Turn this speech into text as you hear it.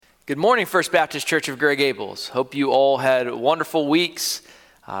Good morning, First Baptist Church of Greg Gables. Hope you all had wonderful weeks.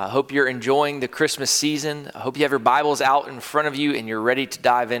 Hope you're enjoying the Christmas season. I hope you have your Bibles out in front of you and you're ready to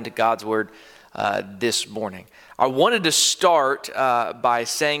dive into God's Word this morning. I wanted to start by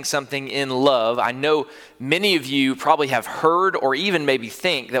saying something in love. I know many of you probably have heard or even maybe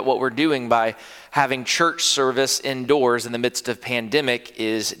think that what we're doing by having church service indoors in the midst of pandemic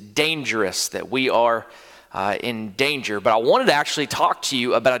is dangerous, that we are in danger. But I wanted to actually talk to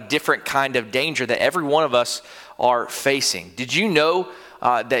you about a different kind of danger that every one of us are facing. Did you know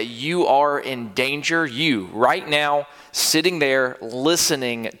that you are in danger? You, right now, sitting there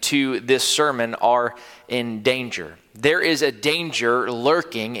listening to this sermon, are in danger. There is a danger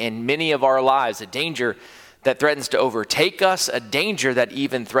lurking in many of our lives, a danger that threatens to overtake us, a danger that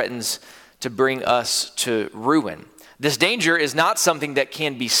even threatens to bring us to ruin. This danger is not something that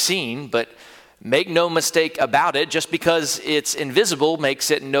can be seen, but make no mistake about it, just because it's invisible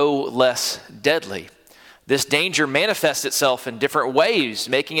makes it no less deadly. This danger manifests itself in different ways,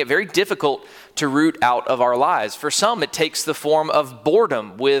 making it very difficult to root out of our lives. For some, it takes the form of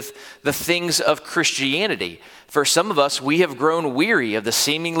boredom with the things of Christianity. For some of us, we have grown weary of the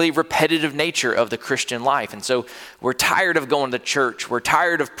seemingly repetitive nature of the Christian life. And so we're tired of going to church. We're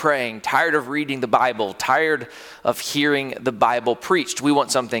tired of praying, tired of reading the Bible, tired of hearing the Bible preached. We want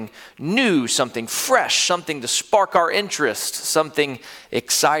something new, something fresh, something to spark our interest, something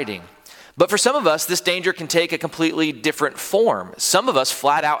exciting. But for some of us, this danger can take a completely different form. Some of us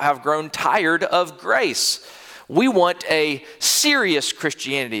flat out have grown tired of grace. We want a serious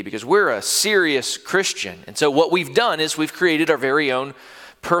Christianity because we're a serious Christian. And so what we've done is we've created our very own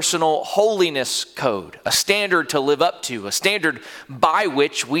personal holiness code, a standard to live up to, a standard by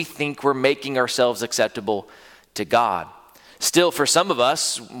which we think we're making ourselves acceptable to God. Still, for some of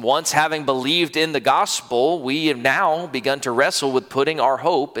us, once having believed in the gospel, we have now begun to wrestle with putting our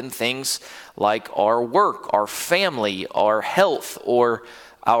hope in things like our work, our family, our health, or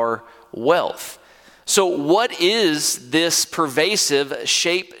our wealth. So what is this pervasive,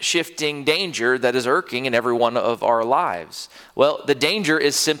 shape-shifting danger that is irking in every one of our lives? Well, the danger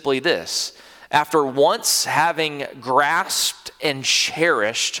is simply this. After once having grasped and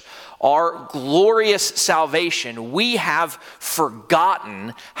cherished our glorious salvation, we have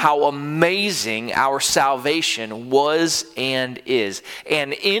forgotten how amazing our salvation was and is.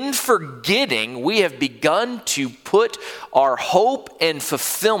 And in forgetting, we have begun to put our hope and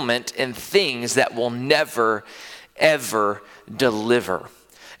fulfillment in things that will never, ever deliver.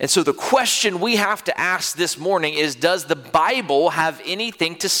 And so the question we have to ask this morning is, does the Bible have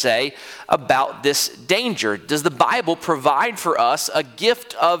anything to say about this danger? Does the Bible provide for us a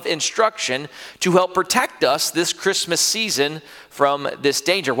gift of instruction to help protect us this Christmas season from this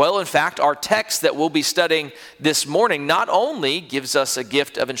danger? Well, in fact, our text that we'll be studying this morning not only gives us a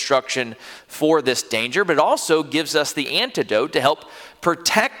gift of instruction for this danger, but also gives us the antidote to help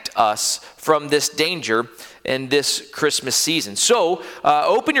protect us from this danger in this Christmas season. So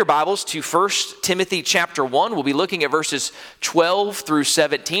open your Bibles to 1 Timothy chapter 1. We'll be looking at verses 12 through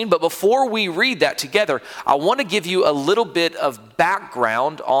 17. But before we read that together, I want to give you a little bit of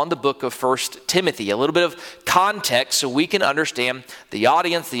background on the book of 1 Timothy, a little bit of context so we can understand the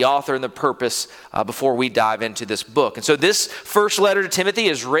audience, the author, and the purpose before we dive into this book. And so this first letter to Timothy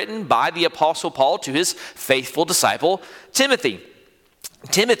is written by the Apostle Paul to his faithful disciple, Timothy.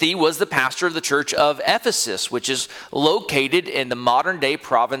 Timothy was the pastor of the church of Ephesus, which is located in the modern-day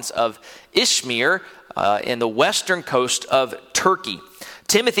province of Izmir in the western coast of Turkey.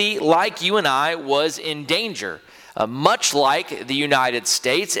 Timothy, like you and I, was in danger. Much like the United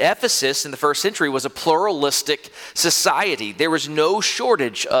States, Ephesus in the first century was a pluralistic society. There was no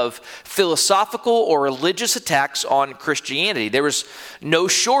shortage of philosophical or religious attacks on Christianity. There was no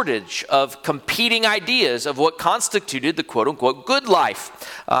shortage of competing ideas of what constituted the quote-unquote good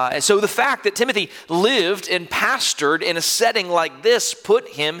life. And so the fact that Timothy lived and pastored in a setting like this put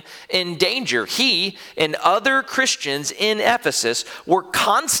him in danger. He and other Christians in Ephesus were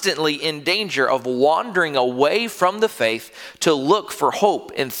constantly in danger of wandering away from the faith to look for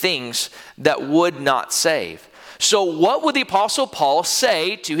hope in things that would not save. So what would the Apostle Paul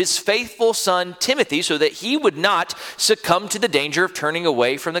say to his faithful son Timothy so that he would not succumb to the danger of turning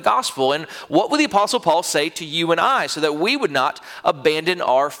away from the gospel? And what would the Apostle Paul say to you and I so that we would not abandon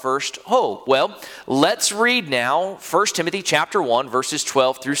our first hope? Well, let's read now 1 Timothy chapter 1, verses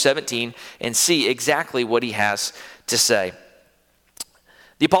 12 through 17 and see exactly what he has to say.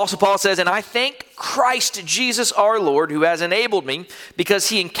 The Apostle Paul says, "And I thank Christ Jesus our Lord, who has enabled me, because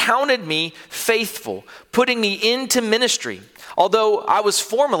he accounted me faithful, putting me into ministry. Although I was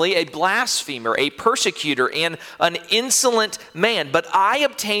formerly a blasphemer, a persecutor, and an insolent man, but I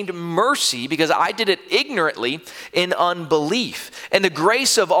obtained mercy because I did it ignorantly in unbelief. And the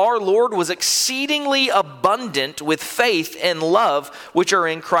grace of our Lord was exceedingly abundant with faith and love which are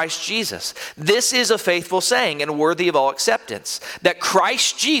in Christ Jesus. This is a faithful saying and worthy of all acceptance, that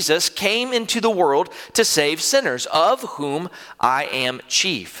Christ Jesus came into the world to save sinners, of whom I am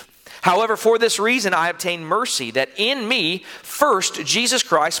chief. However, for this reason I obtained mercy, that in me first Jesus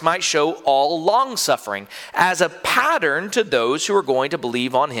Christ might show all long-suffering as a pattern to those who are going to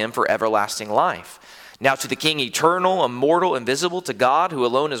believe on him for everlasting life. Now to the King, eternal, immortal, invisible, to God, who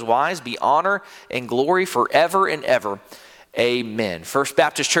alone is wise, be honor and glory forever and ever. Amen. First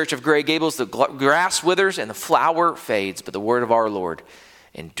Baptist Church of Gray Gables, the grass withers and the flower fades, but the word of our Lord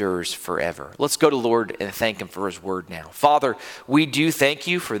endures forever. Let's go to the Lord and thank him for his word now. Father, we do thank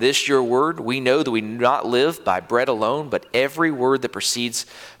you for this, your word. We know that we do not live by bread alone, but every word that proceeds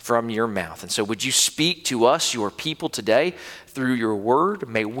from your mouth. And so would you speak to us, your people, today through your word?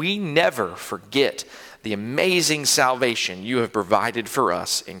 May we never forget the amazing salvation you have provided for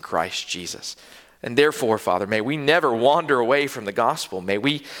us in Christ Jesus. And therefore, Father, may we never wander away from the gospel. May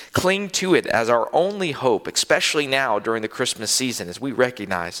we cling to it as our only hope, especially now during the Christmas season, as we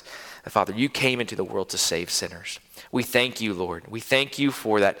recognize that, Father, you came into the world to save sinners. We thank you, Lord. We thank you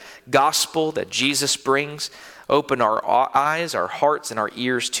for that gospel that Jesus brings. Open our eyes, our hearts, and our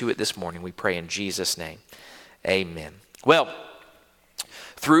ears to it this morning. We pray in Jesus' name. Amen. Well,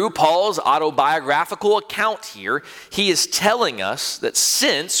 through Paul's autobiographical account here, he is telling us that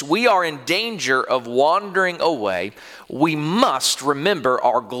since we are in danger of wandering away, we must remember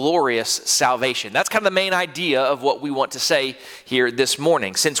our glorious salvation. That's kind of the main idea of what we want to say here this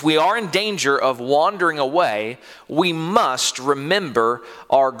morning. Since we are in danger of wandering away, we must remember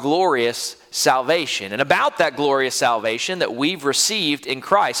our glorious salvation. And about that glorious salvation that we've received in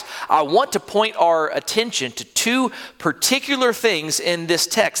Christ, I want to point our attention to two particular things in this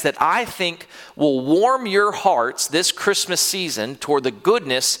text that I think will warm your hearts this Christmas season toward the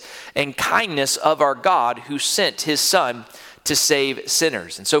goodness and kindness of our God who sent his Son to save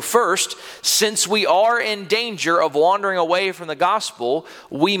sinners. And so first, since we are in danger of wandering away from the gospel,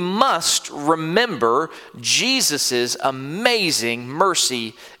 we must remember Jesus' amazing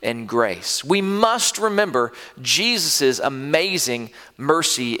mercy and grace. We must remember Jesus' amazing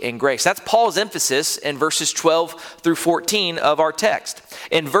mercy and grace. That's Paul's emphasis in verses 12 through 14 of our text.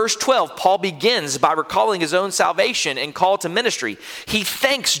 In verse 12, Paul begins by recalling his own salvation and call to ministry. He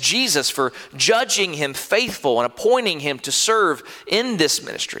thanks Jesus for judging him faithful and appointing him to serve in this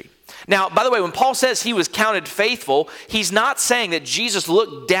ministry. Now, by the way, when Paul says he was counted faithful, he's not saying that Jesus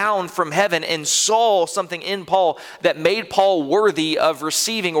looked down from heaven and saw something in Paul that made Paul worthy of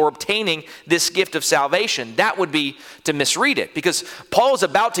receiving or obtaining this gift of salvation. That would be to misread it, because Paul is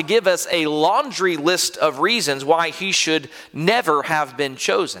about to give us a laundry list of reasons why he should never have been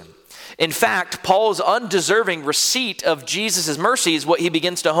chosen. In fact, Paul's undeserving receipt of Jesus' mercy is what he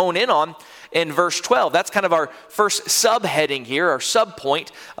begins to hone in on in verse 12. That's kind of our first subheading here, our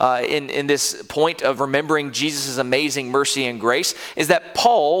subpoint in this point of remembering Jesus' amazing mercy and grace, is that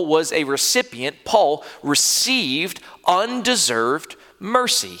Paul was a recipient. Paul received undeserved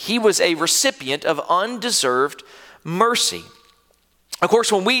mercy. He was a recipient of undeserved mercy. Of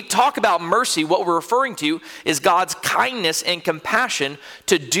course, when we talk about mercy, what we're referring to is God's kindness and compassion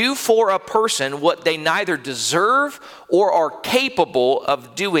to do for a person what they neither deserve or are capable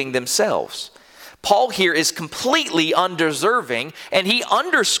of doing themselves. Paul here is completely undeserving, and he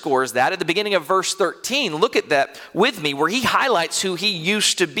underscores that at the beginning of verse 13. Look at that with me, where he highlights who he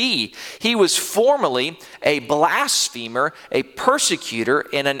used to be. He was formerly a blasphemer, a persecutor,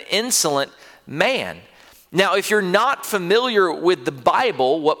 and an insolent man. Now, if you're not familiar with the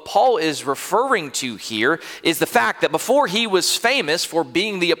Bible, what Paul is referring to here is the fact that before he was famous for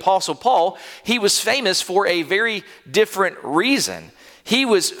being the Apostle Paul, he was famous for a very different reason. He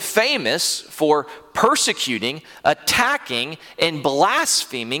was famous for persecuting, attacking, and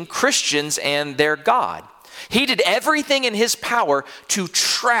blaspheming Christians and their God. He did everything in his power to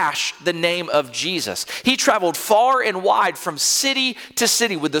trash the name of Jesus. He traveled far and wide from city to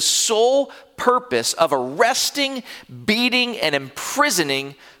city with the sole purpose of arresting, beating, and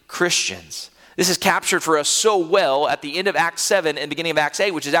imprisoning Christians. This is captured for us so well at the end of Acts 7 and beginning of Acts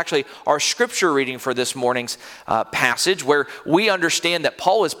 8, which is actually our scripture reading for this morning's passage, where we understand that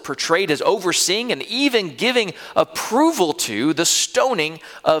Paul is portrayed as overseeing and even giving approval to the stoning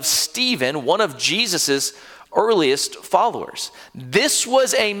of Stephen, one of Jesus's earliest followers. This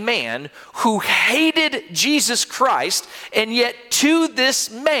was a man who hated Jesus Christ, and yet to this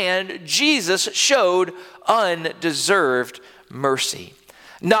man, Jesus showed undeserved mercy.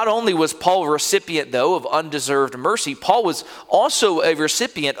 Not only was Paul a recipient, though, of undeserved mercy, Paul was also a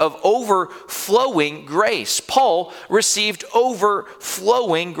recipient of overflowing grace. Paul received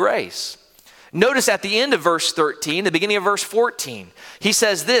overflowing grace. Notice at the end of verse 13, the beginning of verse 14, he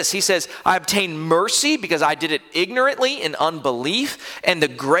says this. He says, I obtained mercy because I did it ignorantly in unbelief, and the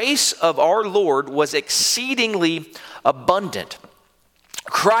grace of our Lord was exceedingly abundant.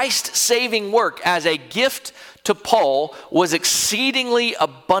 Christ's saving work as a gift to Paul was exceedingly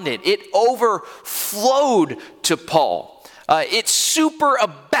abundant. It overflowed to Paul. It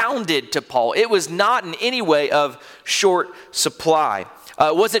superabounded to Paul. It was not in any way of short supply.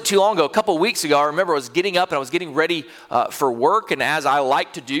 It wasn't too long ago, a couple weeks ago, I remember I was getting up and I was getting ready for work. And as I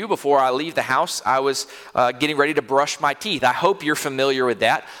like to do before I leave the house, I was getting ready to brush my teeth. I hope you're familiar with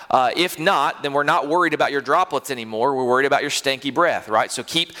that. If not, then we're not worried about your droplets anymore. We're worried about your stanky breath, right? So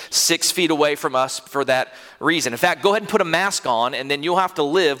keep 6 feet away from us for that reason. In fact, go ahead and put a mask on, and then you'll have to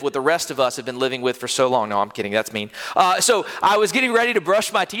live what the rest of us have been living with for so long. No, I'm kidding. That's mean. So I was getting ready to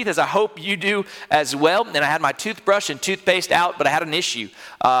brush my teeth, as I hope you do as well. And I had my toothbrush and toothpaste out, but I had an issue.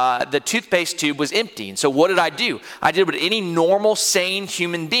 The toothpaste tube was empty. And so what did I do? I did what any normal, sane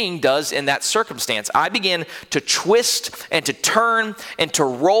human being does in that circumstance. I began to twist and to turn and to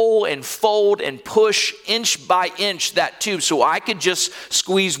roll and fold and push inch by inch that tube so I could just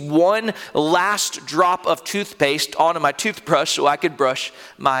squeeze one last drop of toothpaste onto my toothbrush so I could brush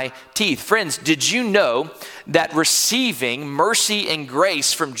my teeth. Friends, did you know that receiving mercy and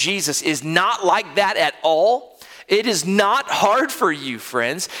grace from Jesus is not like that at all? It is not hard for you,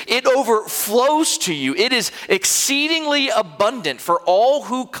 friends. It overflows to you. It is exceedingly abundant for all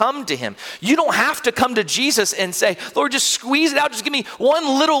who come to him. You don't have to come to Jesus and say, Lord, just squeeze it out. Just give me one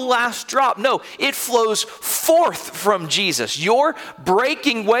little last drop. No, it flows forth from Jesus. Your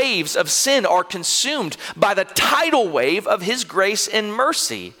breaking waves of sin are consumed by the tidal wave of his grace and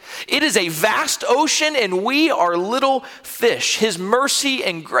mercy. It is a vast ocean and we are little fish. His mercy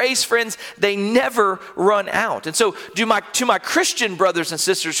and grace, friends, they never run out. And so to my Christian brothers and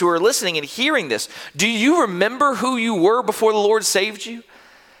sisters who are listening and hearing this, do you remember who you were before the Lord saved you?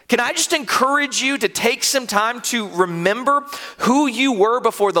 Can I just encourage you to take some time to remember who you were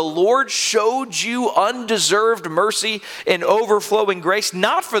before the Lord showed you undeserved mercy and overflowing grace,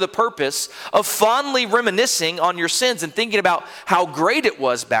 not for the purpose of fondly reminiscing on your sins and thinking about how great it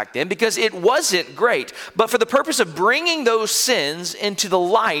was back then, because it wasn't great, but for the purpose of bringing those sins into the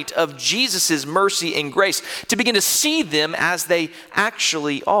light of Jesus' mercy and grace, to begin to see them as they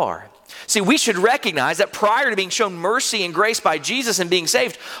actually are. See, we should recognize that prior to being shown mercy and grace by Jesus and being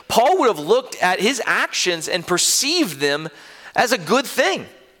saved, Paul would have looked at his actions and perceived them as a good thing.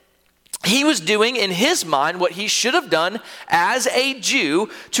 He was doing in his mind what he should have done as a Jew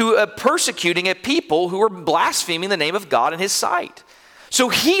to persecuting a people who were blaspheming the name of God in his sight. So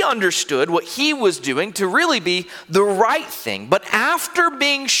he understood what he was doing to really be the right thing. But after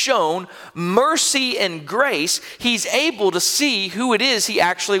being shown mercy and grace, he's able to see who it is he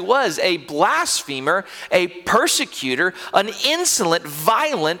actually was: a blasphemer, a persecutor, an insolent,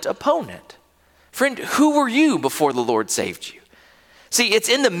 violent opponent. Friend, who were you before the Lord saved you? See, it's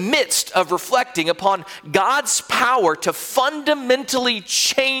in the midst of reflecting upon God's power to fundamentally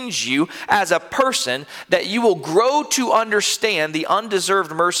change you as a person that you will grow to understand the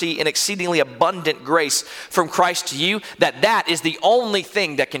undeserved mercy and exceedingly abundant grace from Christ to you, that is the only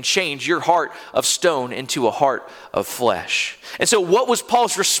thing that can change your heart of stone into a heart of flesh. And so what was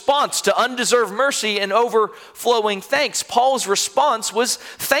Paul's response to undeserved mercy and overflowing thanks? Paul's response was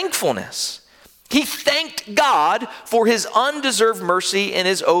thankfulness. He thanked God for his undeserved mercy and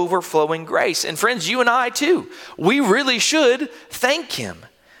his overflowing grace. And friends, you and I too, we really should thank him.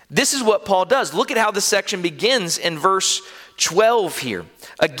 This is what Paul does. Look at how this section begins in verse 12 here.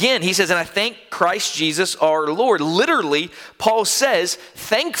 Again, he says, and I thank Christ Jesus our Lord. Literally, Paul says,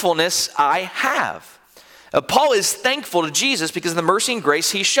 thankfulness I have. Paul is thankful to Jesus because of the mercy and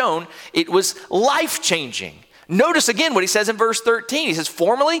grace he's shown. It was life-changing. Notice again what he says in verse 13. He says,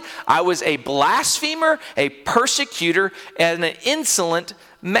 formerly I was a blasphemer, a persecutor, and an insolent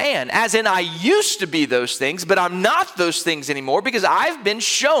man. As in, I used to be those things, but I'm not those things anymore because I've been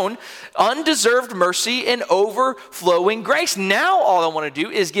shown undeserved mercy and overflowing grace. Now all I want to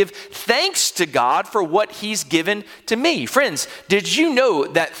do is give thanks to God for what he's given to me. Friends, did you know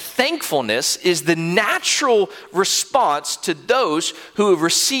that thankfulness is the natural response to those who have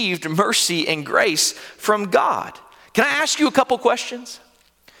received mercy and grace from God? Can I ask you a couple questions?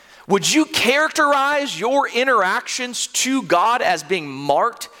 Would you characterize your interactions to God as being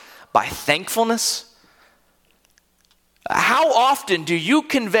marked by thankfulness? How often do you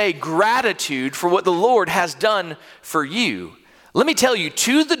convey gratitude for what the Lord has done for you? Let me tell you,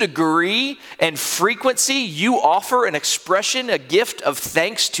 to the degree and frequency you offer an expression, a gift of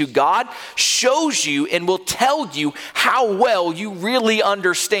thanks to God, shows you and will tell you how well you really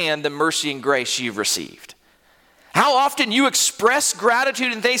understand the mercy and grace you've received. How often you express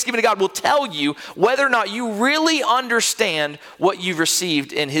gratitude and thanksgiving to God will tell you whether or not you really understand what you've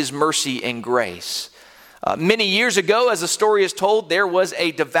received in His mercy and grace. Many years ago, as the story is told, there was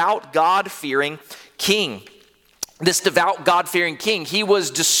a devout, God-fearing king. This devout, God-fearing king, he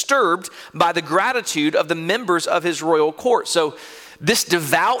was disturbed by the gratitude of the members of his royal court. So this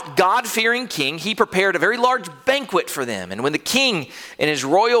devout, God-fearing king, he prepared a very large banquet for them. And when the king and his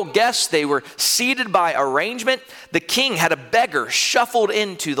royal guests, they were seated by arrangement, the king had a beggar shuffled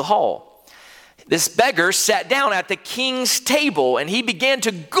into the hall. This beggar sat down at the king's table and he began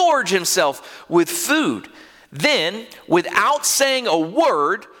to gorge himself with food. Then, without saying a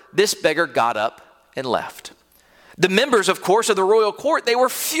word, this beggar got up and left. The members, of course, of the royal court, they were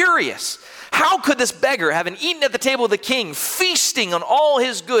furious. How could this beggar, having eaten at the table of the king, feasting on all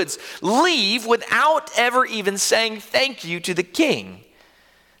his goods, leave without ever even saying thank you to the king?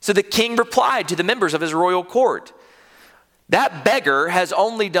 So the king replied to the members of his royal court, "That beggar has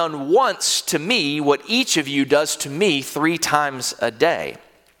only done once to me what each of you does to me 3 times a day.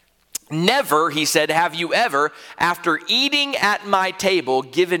 Never," he said, "have you ever, after eating at my table,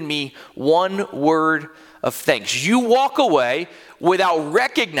 given me one word of thanks." You walk away without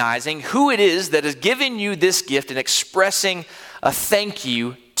recognizing who it is that has given you this gift and expressing a thank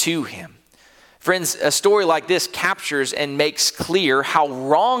you to him. Friends, a story like this captures and makes clear how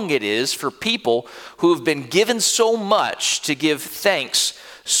wrong it is for people who have been given so much to give thanks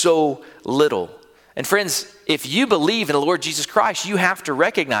so little. And friends, if you believe in the Lord Jesus Christ, you have to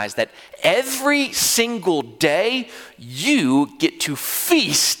recognize that every single day you get to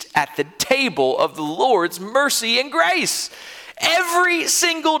feast at the table of the Lord's mercy and grace. Every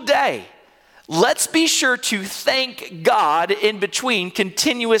single day. Let's be sure to thank God in between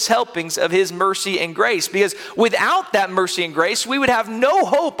continuous helpings of his mercy and grace, because without that mercy and grace, we would have no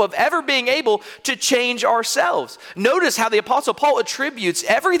hope of ever being able to change ourselves. Notice how the Apostle Paul attributes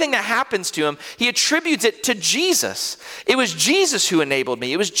everything that happens to him, he attributes it to Jesus. It was Jesus who enabled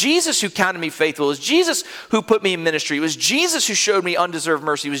me. It was Jesus who counted me faithful. It was Jesus who put me in ministry. It was Jesus who showed me undeserved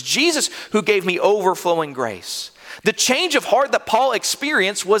mercy. It was Jesus who gave me overflowing grace. The change of heart that Paul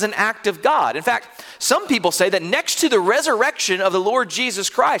experienced was an act of God. In fact, some people say that next to the resurrection of the Lord Jesus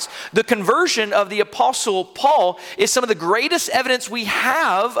Christ, the conversion of the Apostle Paul is some of the greatest evidence we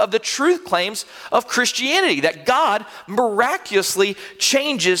have of the truth claims of Christianity, that God miraculously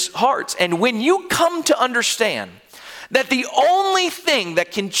changes hearts. And when you come to understand that the only thing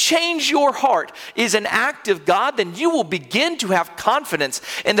that can change your heart is an act of God, then you will begin to have confidence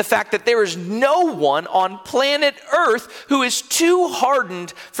in the fact that there is no one on planet Earth who is too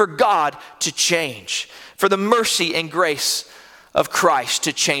hardened for God to change, for the mercy and grace of Christ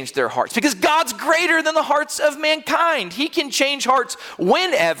to change their hearts. Because God's greater than the hearts of mankind. He can change hearts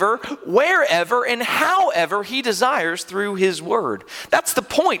whenever, wherever, and however he desires through his word. That's the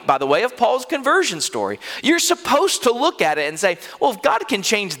point, by the way, of Paul's conversion story. You're supposed to look at it and say, well, if God can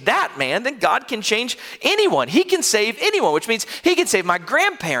change that man, then God can change anyone. He can save anyone, which means he can save my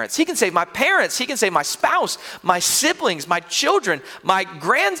grandparents. He can save my parents. He can save my spouse, my siblings, my children, my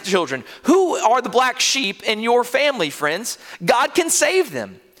grandchildren. Who are the black sheep in your family, friends? God can save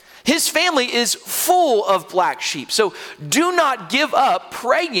them. His family is full of black sheep. So do not give up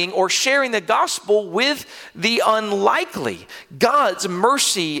praying or sharing the gospel with the unlikely. God's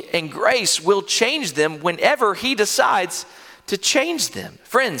mercy and grace will change them whenever he decides to change them.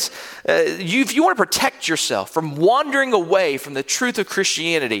 Friends, if you want to protect yourself from wandering away from the truth of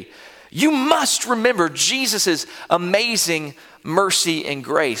Christianity, you must remember Jesus' amazing mercy and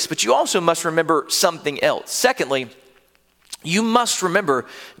grace. But you also must remember something else. Secondly, you must remember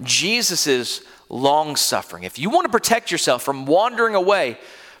Jesus' long-suffering. If you want to protect yourself from wandering away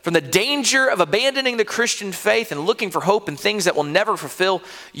from the danger of abandoning the Christian faith and looking for hope in things that will never fulfill,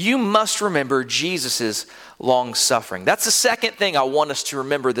 you must remember Jesus' long-suffering. That's the second thing I want us to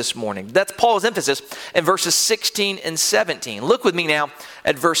remember this morning. That's Paul's emphasis in verses 16 and 17. Look with me now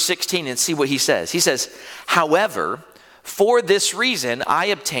at verse 16 and see what he says. He says, "However, for this reason I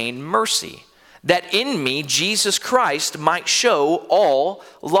obtained mercy, that in me Jesus Christ might show all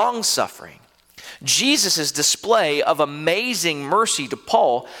long-suffering." Jesus' display of amazing mercy to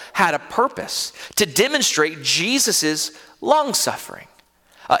Paul had a purpose: to demonstrate Jesus' long-suffering.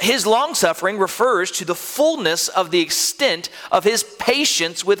 His long-suffering refers to the fullness of the extent of his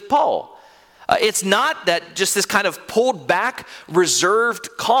patience with Paul. It's not that just this kind of pulled back, reserved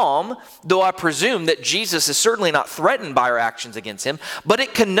calm, though I presume that Jesus is certainly not threatened by our actions against him, but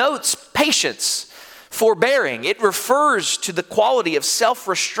it connotes patience, forbearing. It refers to the quality of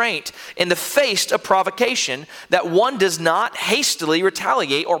self-restraint in the face of provocation, that one does not hastily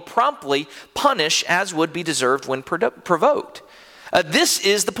retaliate or promptly punish as would be deserved when provoked. This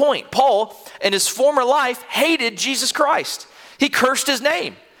is the point. Paul, in his former life, hated Jesus Christ. He cursed his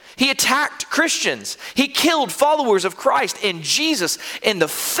name. He attacked Christians. He killed followers of Christ. And Jesus, in the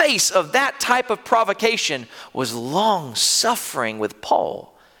face of that type of provocation, was long-suffering with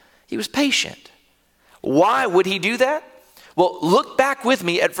Paul. He was patient. Why would he do that? Well, look back with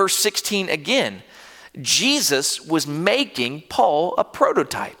me at verse 16 again. Jesus was making Paul a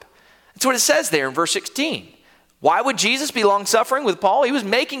prototype. That's what it says there in verse 16. Why would Jesus be long-suffering with Paul? He was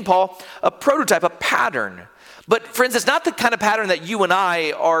making Paul a prototype, a pattern. But friends, it's not the kind of pattern that you and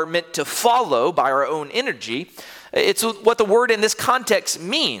I are meant to follow by our own energy. It's what the word in this context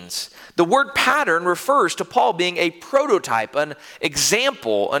means. The word pattern refers to Paul being a prototype, an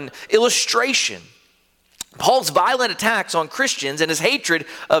example, an illustration. Paul's violent attacks on Christians and his hatred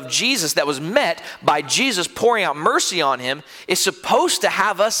of Jesus that was met by Jesus pouring out mercy on him is supposed to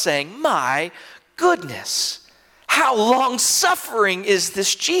have us saying, my goodness, how long-suffering is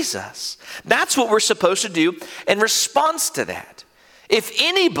this Jesus? That's what we're supposed to do in response to that. If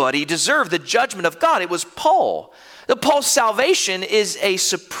anybody deserved the judgment of God, it was Paul. Paul's salvation is a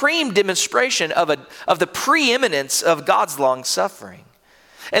supreme demonstration of the preeminence of God's long-suffering.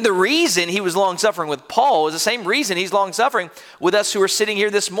 And the reason he was long-suffering with Paul is the same reason he's long-suffering with us who are sitting here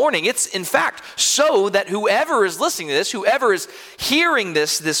this morning. It's, in fact, so that whoever is listening to this, whoever is hearing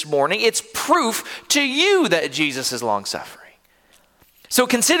this morning, it's proof to you that Jesus is long-suffering. So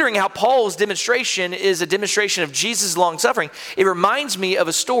considering how Paul's demonstration is a demonstration of Jesus' long-suffering, it reminds me of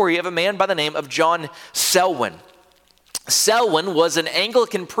a story of a man by the name of John Selwyn. Selwyn was an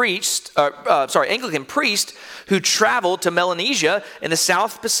Anglican priest who traveled to Melanesia in the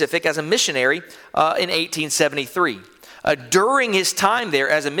South Pacific as a missionary in 1873. During his time there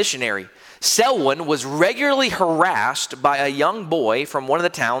as a missionary, Selwyn was regularly harassed by a young boy from one of the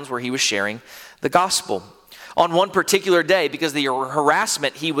towns where he was sharing the gospel. On one particular day, because of the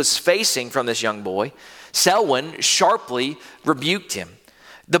harassment he was facing from this young boy, Selwyn sharply rebuked him.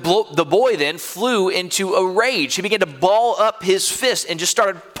 The boy then flew into a rage. He began to ball up his fist and just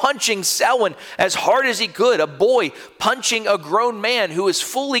started punching Selwyn as hard as he could. A boy punching a grown man who is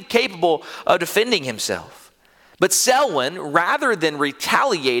fully capable of defending himself. But Selwyn, rather than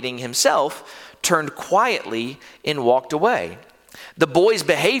retaliating himself, turned quietly and walked away. The boy's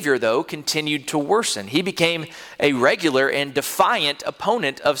behavior, though, continued to worsen. He became a regular and defiant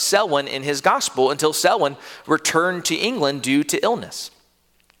opponent of Selwyn in his gospel until Selwyn returned to England due to illness.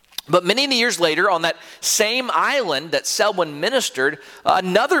 But many years later, on that same island that Selwyn ministered,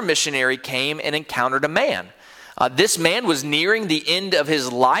 another missionary came and encountered a man. This man was nearing the end of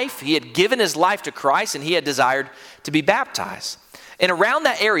his life. He had given his life to Christ and he had desired to be baptized. And around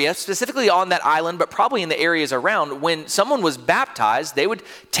that area, specifically on that island, but probably in the areas around, when someone was baptized, they would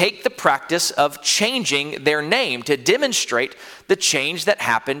take the practice of changing their name to demonstrate the change that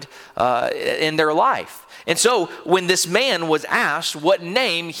happened in their life. And so when this man was asked what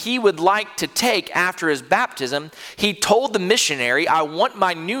name he would like to take after his baptism, he told the missionary, I want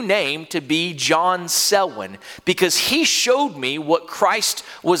my new name to be John Selwyn, because he showed me what Christ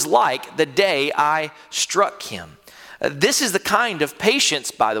was like the day I struck him. This is the kind of patience,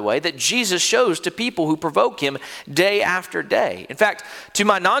 by the way, that Jesus shows to people who provoke him day after day. In fact, to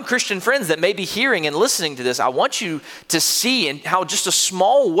my non-Christian friends that may be hearing and listening to this, I want you to see in how just a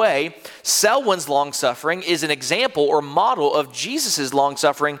small way Selwyn's long-suffering is an example or model of Jesus'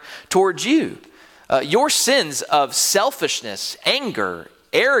 long-suffering towards you. Your sins of selfishness, anger,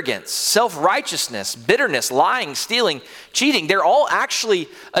 arrogance, self-righteousness, bitterness, lying, stealing, cheating, they're all actually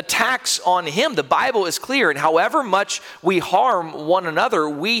attacks on him. The Bible is clear, and however much we harm one another,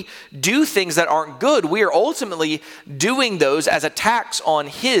 we do things that aren't good, we are ultimately doing those as attacks on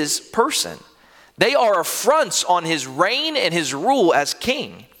his person. They are affronts on his reign and his rule as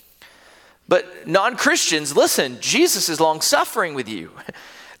king. But non-Christians, listen, Jesus is long-suffering with you.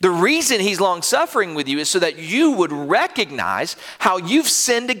 The reason he's long-suffering with you is so that you would recognize how you've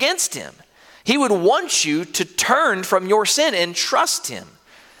sinned against him. He would want you to turn from your sin and trust him.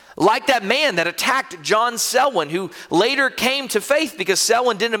 Like that man that attacked John Selwyn, who later came to faith because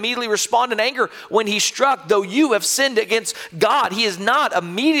Selwyn didn't immediately respond in anger when he struck. Though you have sinned against God, he has not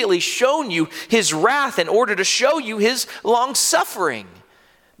immediately shown you his wrath in order to show you his long-suffering.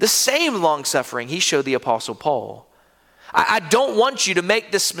 The same long-suffering he showed the Apostle Paul. I don't want you to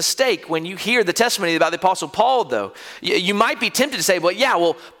make this mistake when you hear the testimony about the Apostle Paul, though. You might be tempted to say,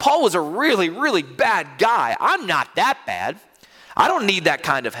 well, Paul was a really, really bad guy. I'm not that bad. I don't need that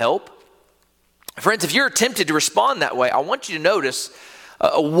kind of help. Friends, if you're tempted to respond that way, I want you to notice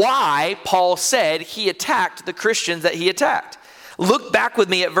why Paul said he attacked the Christians that he attacked. Look back with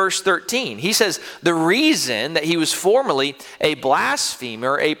me at verse 13. He says, the reason that he was formerly a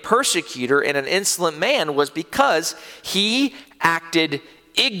blasphemer, a persecutor, and an insolent man was because he acted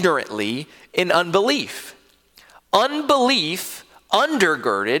ignorantly in unbelief. Unbelief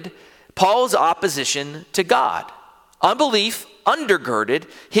undergirded Paul's opposition to God. Unbelief undergirded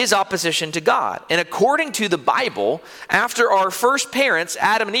his opposition to God. And according to the Bible, after our first parents,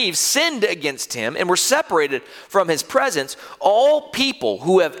 Adam and Eve, sinned against him and were separated from his presence, all people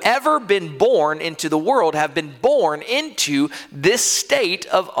who have ever been born into the world have been born into this state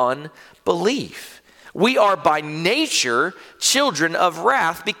of unbelief. We are by nature children of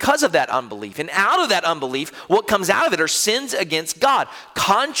wrath because of that unbelief. And out of that unbelief, what comes out of it are sins against God.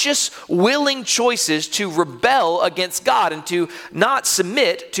 Conscious, willing choices to rebel against God and to not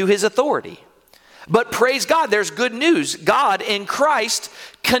submit to his authority. But praise God, there's good news. God in Christ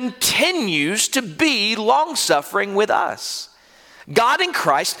continues to be long-suffering with us. God in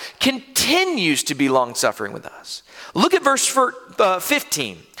Christ continues to be long-suffering with us. Look at verse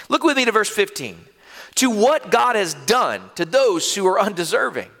 15. Look with me to verse 15. To what God has done to those who are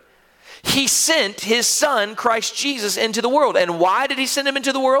undeserving. He sent his son, Christ Jesus, into the world. And why did he send him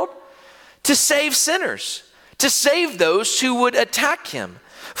into the world? To save sinners. To save those who would attack him.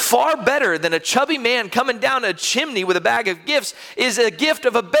 Far better than a chubby man coming down a chimney with a bag of gifts is a gift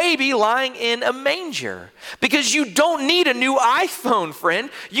of a baby lying in a manger. Because you don't need a new iPhone, friend.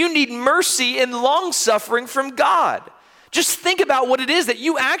 You need mercy and long suffering from God. Just think about what it is that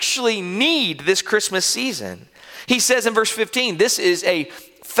you actually need this Christmas season. He says in verse 15, this is a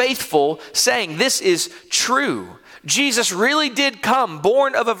faithful saying. This is true. Jesus really did come,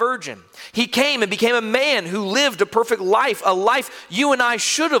 born of a virgin. He came and became a man who lived a perfect life, a life you and I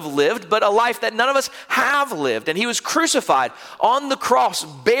should have lived, but a life that none of us have lived. And he was crucified on the cross,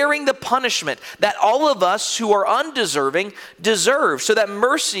 bearing the punishment that all of us who are undeserving deserve, so that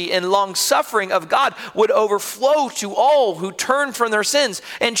mercy and long suffering of God would overflow to all who turn from their sins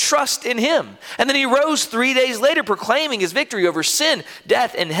and trust in him. And then he rose 3 days later, proclaiming his victory over sin,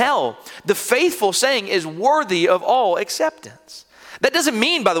 death, and hell. The faithful saying is worthy of all acceptance. That doesn't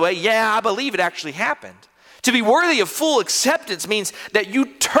mean, by the way, I believe it actually happened. To be worthy of full acceptance means that you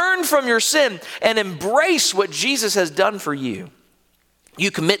turn from your sin and embrace what Jesus has done for you. You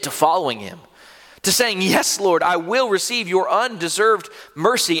commit to following him, to saying, yes, Lord, I will receive your undeserved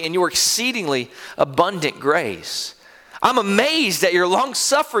mercy and your exceedingly abundant grace. I'm amazed at your long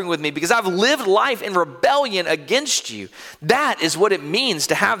suffering with me because I've lived life in rebellion against you. That is what it means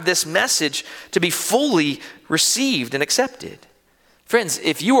to have this message to be fully received and accepted. Friends,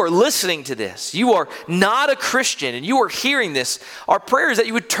 if you are listening to this, you are not a Christian and you are hearing this, our prayer is that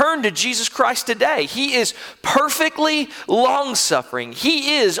you would turn to Jesus Christ today. He is perfectly long-suffering.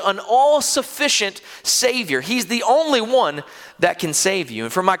 He is an all-sufficient Savior. He's the only one that can save you.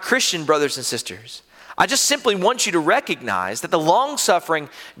 And for my Christian brothers and sisters, I just simply want you to recognize that the long-suffering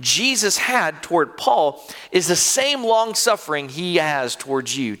Jesus had toward Paul is the same long-suffering he has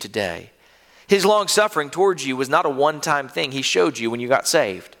towards you today. His long-suffering towards you was not a one-time thing he showed you when you got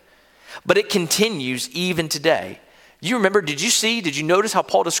saved. But it continues even today. You remember, did you notice how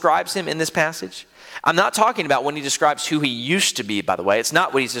Paul describes him in this passage? I'm not talking about when he describes who he used to be, by the way. It's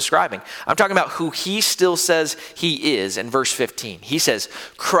not what he's describing. I'm talking about who he still says he is in verse 15. He says,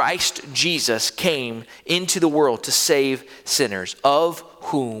 Christ Jesus came into the world to save sinners, of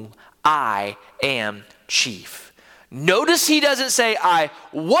whom I am chief. Notice he doesn't say, I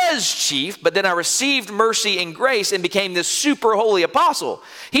was chief, but then I received mercy and grace and became this super holy apostle.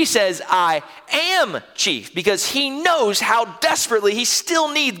 He says, I am chief, because he knows how desperately he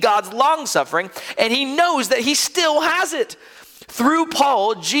still needs God's long-suffering, and he knows that he still has it. Through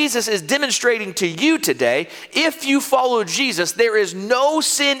Paul, Jesus is demonstrating to you today, if you follow Jesus, there is no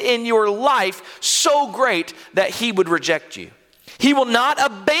sin in your life so great that he would reject you. He will not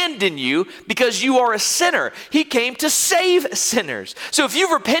abandon you because you are a sinner. He came to save sinners. So if you've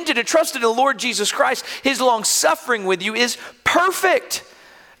repented and trusted in the Lord Jesus Christ, his long suffering with you is perfect.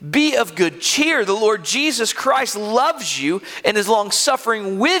 Be of good cheer. The Lord Jesus Christ loves you and is long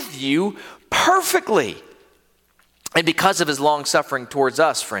suffering with you perfectly. And because of his long suffering towards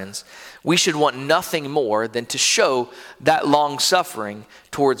us, friends, we should want nothing more than to show that long suffering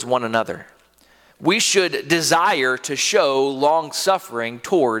towards one another. We should desire to show long suffering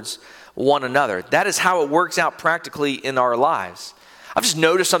towards one another. That is how it works out practically in our lives. I've just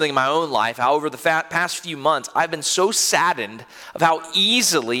noticed something in my own life, how over the past few months, I've been so saddened of how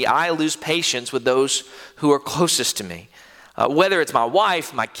easily I lose patience with those who are closest to me. Whether it's my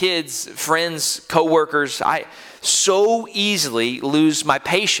wife, my kids, friends, coworkers, I so easily lose my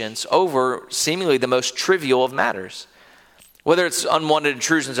patience over seemingly the most trivial of matters. Whether it's unwanted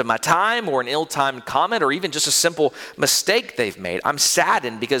intrusions of my time or an ill-timed comment or even just a simple mistake they've made, I'm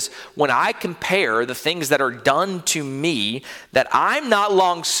saddened because when I compare the things that are done to me that I'm not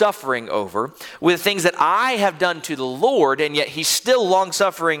long-suffering over with the things that I have done to the Lord, and yet he's still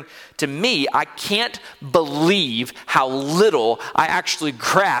long-suffering to me, I can't believe how little I actually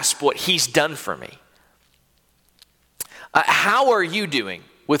grasp what he's done for me. How are you doing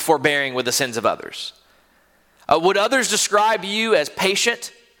with forbearing with the sins of others? Would others describe you as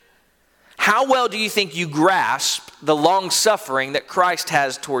patient? How well do you think you grasp the long-suffering that Christ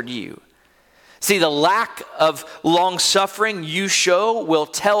has toward you? See, the lack of long-suffering you show will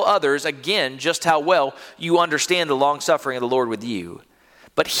tell others, again, just how well you understand the long-suffering of the Lord with you.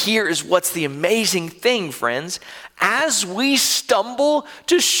 But here is what's the amazing thing, friends. As we stumble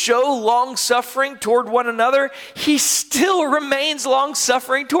to show long-suffering toward one another, he still remains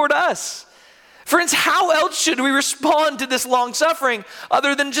long-suffering toward us. Friends, how else should we respond to this long-suffering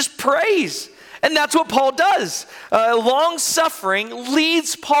other than just praise? And that's what Paul does. Long-suffering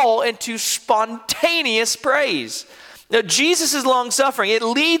leads Paul into spontaneous praise. Now, Jesus' long-suffering, it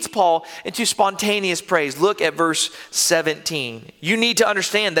leads Paul into spontaneous praise. Look at verse 17. You need to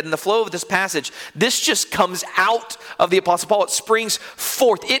understand that in the flow of this passage, this just comes out of the Apostle Paul. It springs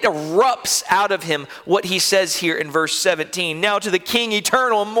forth. It erupts out of him what he says here in verse 17. Now to the King,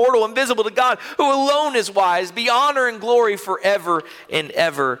 eternal, immortal, invisible, to God, who alone is wise, be honor and glory forever and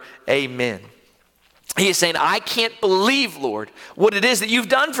ever. Amen. He is saying, I can't believe, Lord, what it is that you've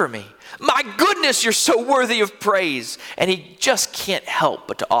done for me. My goodness, you're so worthy of praise. And he just can't help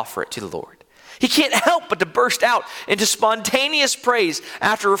but to offer it to the Lord. He can't help but to burst out into spontaneous praise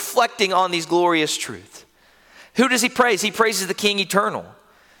after reflecting on these glorious truths. Who does he praise? He praises the King eternal.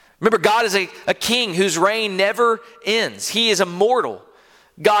 Remember, God is a king whose reign never ends. He is immortal.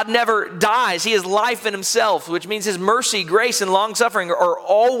 God never dies. He is life in himself, which means his mercy, grace, and long-suffering are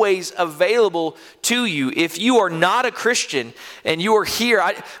always available to you. If you are not a Christian and you are here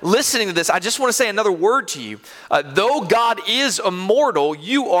listening to this, I just want to say another word to you. Though God is immortal,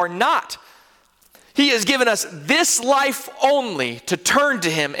 you are not. He has given us this life only to turn to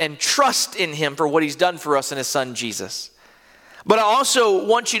him and trust in him for what he's done for us in his son Jesus. But I also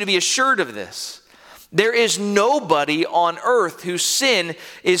want you to be assured of this. There is nobody on earth whose sin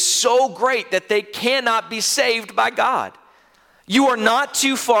is so great that they cannot be saved by God. You are not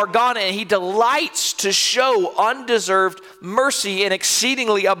too far gone, and he delights to show undeserved mercy and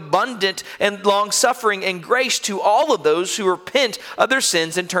exceedingly abundant and long-suffering and grace to all of those who repent of their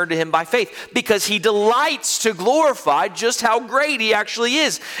sins and turn to him by faith, because he delights to glorify just how great he actually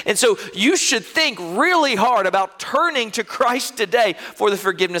is. And so you should think really hard about turning to Christ today for the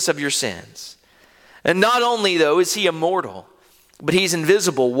forgiveness of your sins. And not only, though, is he immortal, but he's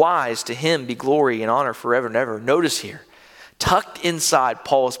invisible, wise. To him be glory and honor forever and ever. Notice here, tucked inside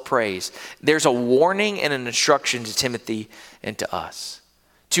Paul's praise, there's a warning and an instruction to Timothy and to us.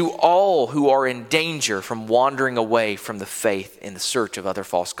 To all who are in danger from wandering away from the faith in the search of other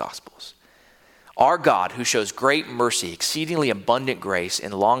false gospels. Our God, who shows great mercy, exceedingly abundant grace,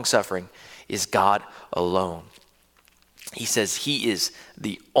 and long-suffering, is God alone. He says he is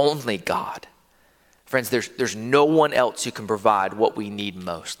the only God. Friends, there's no one else who can provide what we need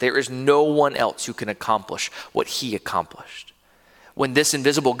most. There is no one else who can accomplish what he accomplished. When this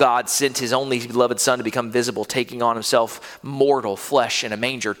invisible God sent his only beloved Son to become visible, taking on himself mortal flesh in a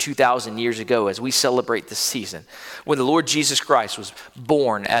manger 2,000 years ago, as we celebrate this season, when the Lord Jesus Christ was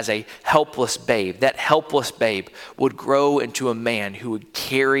born as a helpless babe, that helpless babe would grow into a man who would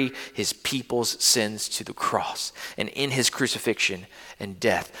carry his people's sins to the cross. And in his crucifixion and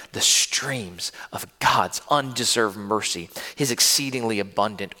death, the streams of God's undeserved mercy, his exceedingly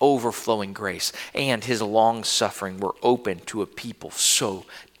abundant, overflowing grace, and his long suffering were open to a people so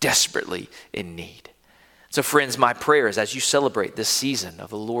desperately in need. So friends, my prayer is, as you celebrate this season of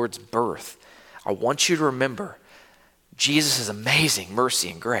the Lord's birth, I want you to remember Jesus' amazing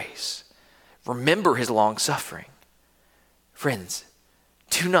mercy and grace. Remember his long suffering. Friends,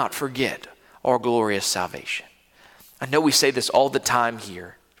 do not forget our glorious salvation. I know we say this all the time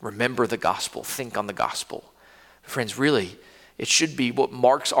here. Remember the gospel. Think on the gospel. Friends, really, it should be what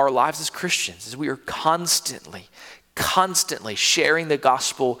marks our lives as Christians, as we are constantly constantly sharing the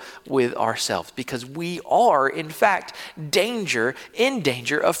gospel with ourselves, because we are, in fact, in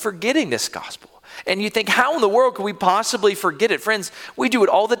danger of forgetting this gospel. And you think, how in the world could we possibly forget it? Friends, we do it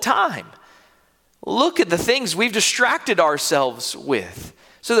all the time. Look at the things we've distracted ourselves with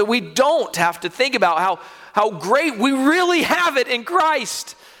so that we don't have to think about how great we really have it in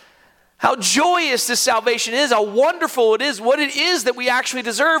Christ. How joyous this salvation is, how wonderful it is, what it is that we actually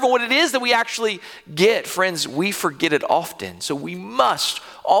deserve, and what it is that we actually get. Friends, we forget it often, so we must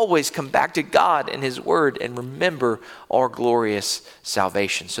always come back to God and His Word and remember our glorious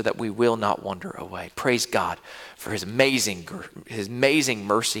salvation so that we will not wander away. Praise God for His amazing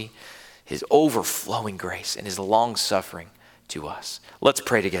mercy, His overflowing grace, and His long suffering to us. Let's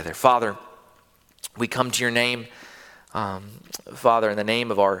pray together. Father, we come to your name. Father, in the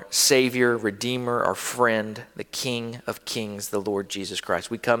name of our Savior, Redeemer, our friend, the King of Kings, the Lord Jesus Christ,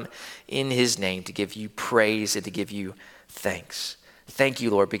 we come in His name to give you praise and to give you thanks. Thank you,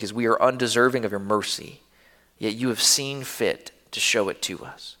 Lord, because we are undeserving of your mercy, yet you have seen fit to show it to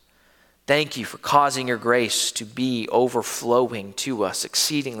us. Thank you for causing your grace to be overflowing to us,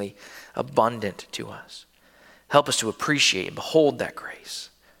 exceedingly abundant to us. Help us to appreciate and behold that grace.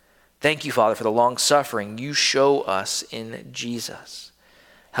 Thank you, Father, for the long suffering you show us in Jesus.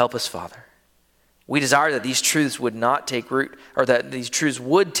 Help us, Father. We desire that these truths would not take root, or that these truths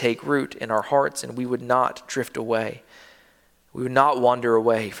would take root in our hearts, and we would not drift away. We would not wander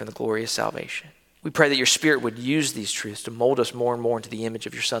away from the glorious salvation. We pray that your Spirit would use these truths to mold us more and more into the image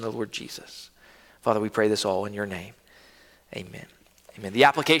of your Son, the Lord Jesus. Father, we pray this all in your name. Amen. Amen. The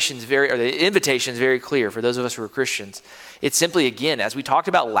invitation is very clear for those of us who are Christians. It's simply, again, as we talked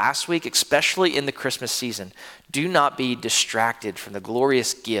about last week, especially in the Christmas season, do not be distracted from the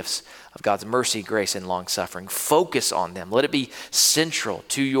glorious gifts of God's mercy, grace, and long suffering. Focus on them. Let it be central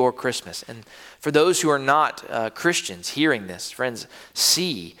to your Christmas. And for those who are not Christians hearing this, friends,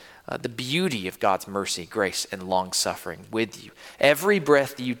 see the beauty of God's mercy, grace, and long suffering with you. Every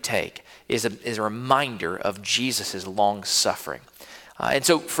breath you take is a reminder of Jesus' long suffering. And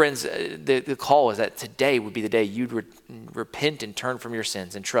so, friends, the call is that today would be the day you'd repent and turn from your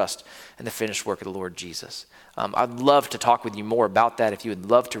sins and trust in the finished work of the Lord Jesus. I'd love to talk with you more about that. If you would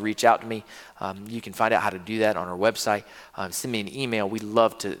love to reach out to me, you can find out how to do that on our website. Send me an email. We'd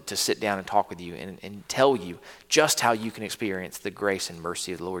love to sit down and talk with you and tell you just how you can experience the grace and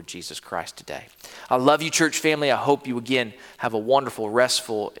mercy of the Lord Jesus Christ today. I love you, church family. I hope you, again, have a wonderful,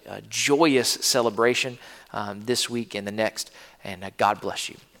 restful, joyous celebration this week and the next. And God bless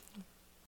you.